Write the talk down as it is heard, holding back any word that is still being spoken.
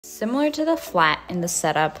Similar to the flat in the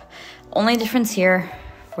setup, only difference here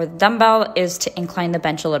for the dumbbell is to incline the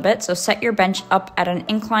bench a little bit. So set your bench up at an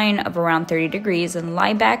incline of around 30 degrees and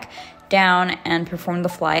lie back down and perform the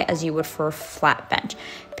fly as you would for a flat bench,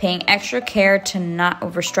 paying extra care to not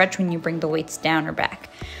overstretch when you bring the weights down or back.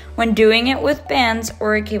 When doing it with bands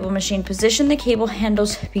or a cable machine, position the cable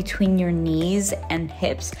handles between your knees and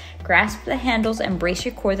hips. Grasp the handles and brace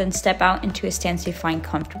your core, then step out into a stance you find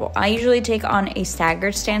comfortable. I usually take on a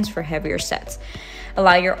staggered stance for heavier sets.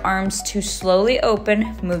 Allow your arms to slowly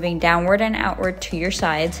open, moving downward and outward to your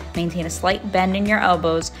sides. Maintain a slight bend in your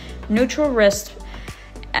elbows. Neutral wrist,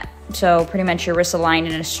 so pretty much your wrists aligned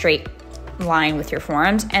in a straight line with your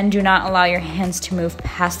forearms, and do not allow your hands to move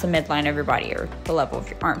past the midline of your body or the level of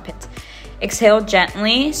your armpits. Exhale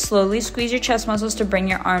gently, slowly squeeze your chest muscles to bring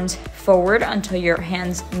your arms forward until your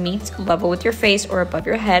hands meet level with your face or above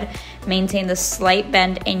your head. Maintain the slight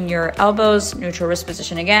bend in your elbows, neutral wrist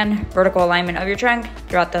position again, vertical alignment of your trunk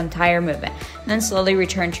throughout the entire movement. And then slowly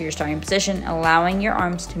return to your starting position, allowing your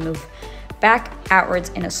arms to move back outwards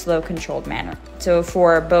in a slow, controlled manner. So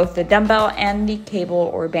for both the dumbbell and the cable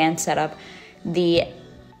or band setup, the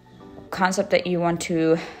concept that you want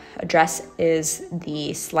to address is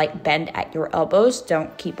the slight bend at your elbows.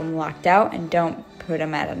 Don't keep them locked out and don't put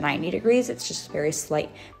them at a 90 degrees. It's just very slight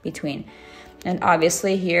between. And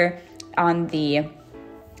obviously here on the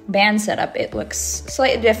band setup, it looks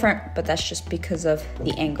slightly different, but that's just because of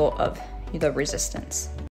the angle of the resistance.